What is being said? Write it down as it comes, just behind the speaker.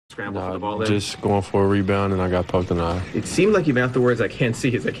Scramble for the ball there? Just going for a rebound, and I got poked in the eye. It seemed like you mouthed the words, "I can't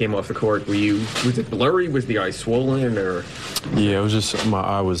see," as I came off the court. Was it blurry? Was the eye swollen, or? Yeah, it was just, my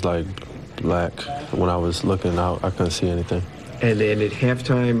eye was like black. When I was looking out, I couldn't see anything. And then at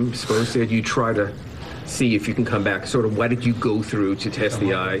halftime, Spo said you try to see if you can come back. Sort of, what did you go through to test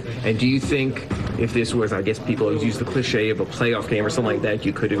the eye? And do you think if this was, I guess people always use the cliche of a playoff game or something like that,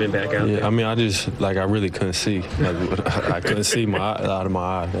 you could have been back out there? I mean, I really couldn't see. Like, I couldn't see my eye out of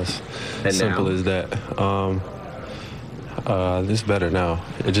my eye. That's as simple as that. It's better now.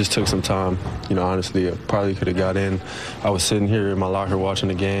 It just took some time. Honestly, I probably could have got in. I was sitting here in my locker watching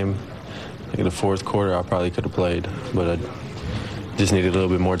the game. In the fourth quarter, I probably could have played, but I just needed a little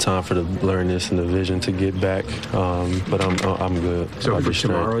bit more time for the learnness and the vision to get back. But I'm good. So for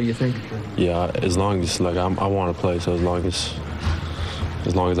tomorrow, you think? Yeah, as long as I want to play. So as long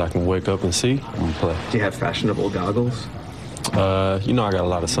as I can wake up and see, I'm gonna play. Do you have fashionable goggles? I got a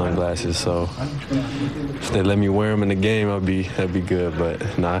lot of sunglasses, so if they let me wear them in the game, that'd be good. But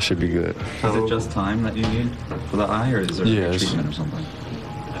I should be good. Is it just time that you need for the eye, or is there a treatment or something?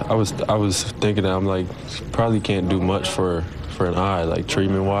 I was thinking that I'm like, probably can't do much for an eye, like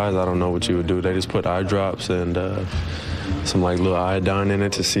treatment-wise. I don't know what you would do. They just put eye drops and some like little iodine in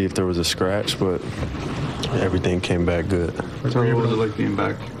it to see if there was a scratch, but everything came back good. What was it like being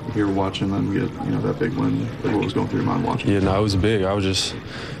back here watching them get that big win? Like, what was going through your mind watching? Yeah, no, it was big. I think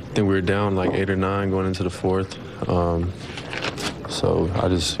we were down like 8 or 9 going into the fourth. So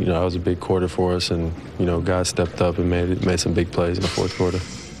that was a big quarter for us, and guys stepped up and made some big plays in the fourth quarter.